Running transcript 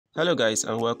Hello guys,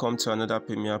 and welcome to another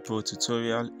Premiere Pro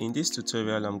tutorial. In this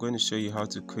tutorial, I'm going to show you how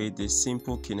to create this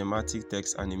simple kinematic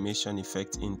text animation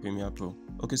effect in Premiere Pro.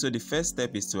 Okay, so the first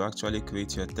step is to actually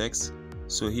create your text.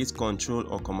 So hit Ctrl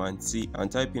or Command C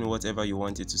and type in whatever you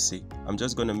want it to say. I'm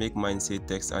just going to make mine say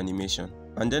text animation.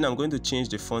 And then I'm going to change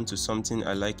the font to something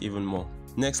I like even more.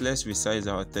 Next, let's resize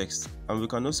our text, and we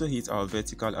can also hit our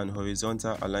vertical and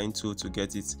horizontal align tool to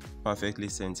get it perfectly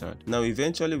centered. Now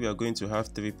eventually we are going to have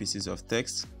 3 pieces of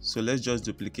text, so let's just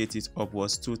duplicate it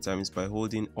upwards 2 times by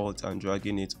holding Alt and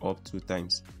dragging it up 2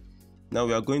 times. Now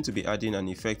we are going to be adding an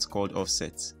effect called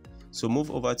offset. So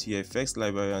move over to your effects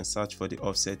library and search for the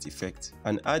offset effect,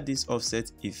 and add this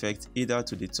offset effect either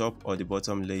to the top or the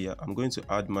bottom layer. I'm going to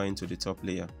add mine to the top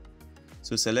layer.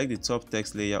 So select the top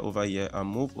text layer over here and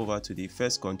move over to the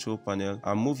first control panel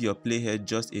and move your playhead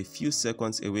just a few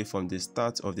seconds away from the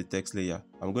start of the text layer.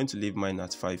 I'm going to leave mine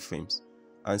at 5 frames.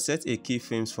 And set a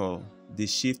keyframe for the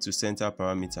shift to center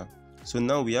parameter. So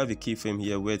now we have a keyframe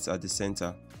here where it's at the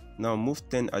center. Now move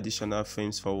 10 additional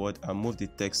frames forward and move the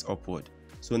text upward.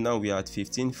 So now we are at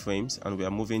 15 frames and we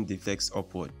are moving the text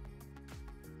upward.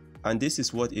 And this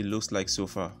is what it looks like so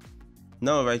far.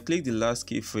 Now right click the last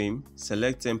keyframe,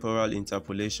 select temporal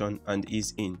interpolation and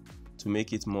ease in to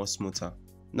make it more smoother.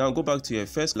 Now go back to your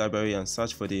effects library and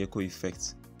search for the echo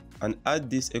effect, and add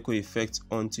this echo effect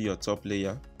onto your top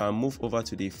layer and move over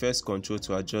to the effects control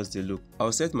to adjust the look.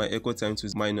 I'll set my echo time to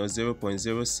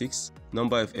 -0.06,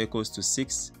 number of echoes to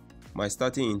 6, my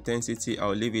starting intensity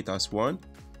I'll leave it as 1,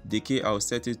 decay I'll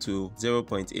set it to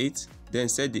 0.8, then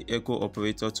set the echo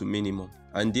operator to minimum.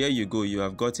 And there you go, you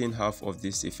have gotten half of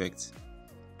this effect.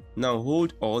 Now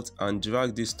hold Alt and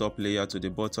drag this top layer to the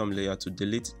bottom layer to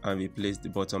delete and replace the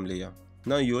bottom layer.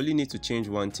 Now you only need to change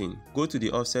one thing. Go to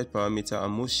the offset parameter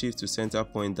and move shift to center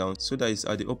point down so that it's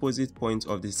at the opposite point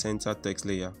of the center text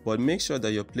layer. But make sure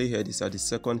that your playhead is at the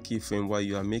second keyframe while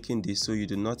you are making this so you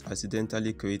do not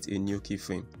accidentally create a new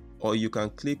keyframe. Or you can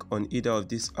click on either of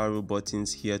these arrow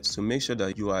buttons here to make sure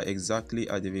that you are exactly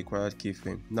at the required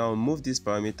keyframe. Now move this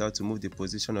parameter to move the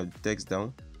position of the text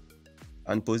down,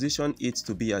 and position it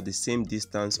to be at the same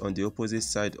distance on the opposite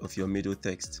side of your middle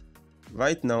text.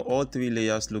 Right now all 3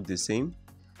 layers look the same,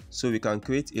 so we can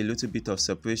create a little bit of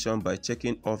separation by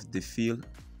checking off the fill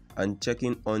and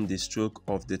checking on the stroke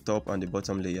of the top and the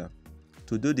bottom layer.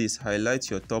 To do this, highlight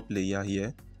your top layer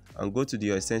here and go to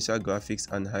your essential graphics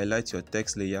and highlight your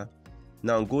text layer.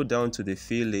 Now go down to the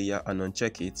fill layer and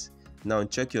uncheck it. Now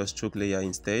check your stroke layer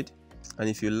instead, and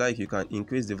if you like you can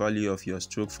increase the value of your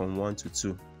stroke from 1 to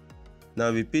 2. Now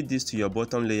repeat this to your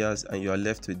bottom layers and you are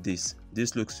left with this.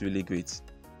 This looks really great.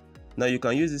 Now you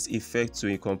can use this effect to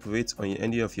incorporate on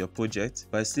any of your projects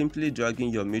by simply dragging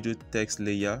your middle text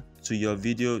layer to your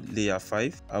video layer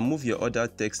 5 and move your other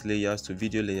text layers to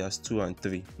video layers 2 and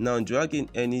 3. Now drag in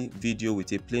any video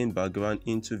with a plain background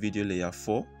into video layer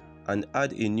 4 and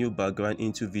add a new background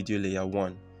into video layer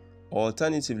 1. Or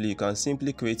alternatively, you can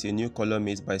simply create a new color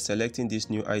matte by selecting this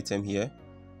new item here,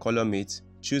 color matte,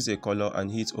 choose a color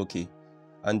and hit OK.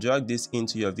 And drag this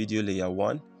into your video layer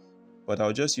 1, but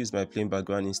I'll just use my plain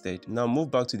background instead. Now move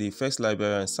back to the effects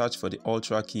library and search for the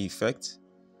ultra key effect.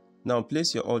 Now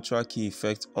place your ultra key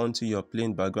effect onto your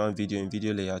plain background video in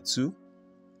video layer 2.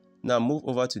 Now move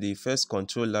over to the effects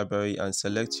control library and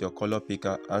select your color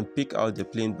picker and pick out the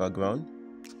plain background.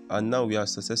 And now we have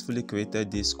successfully created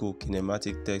this cool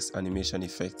kinematic text animation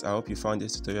effect. I hope you found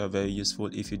this tutorial very useful.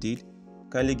 If you did,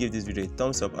 kindly give this video a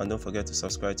thumbs up and don't forget to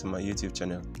subscribe to my YouTube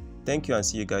channel. Thank you and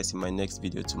see you guys in my next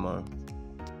video tomorrow.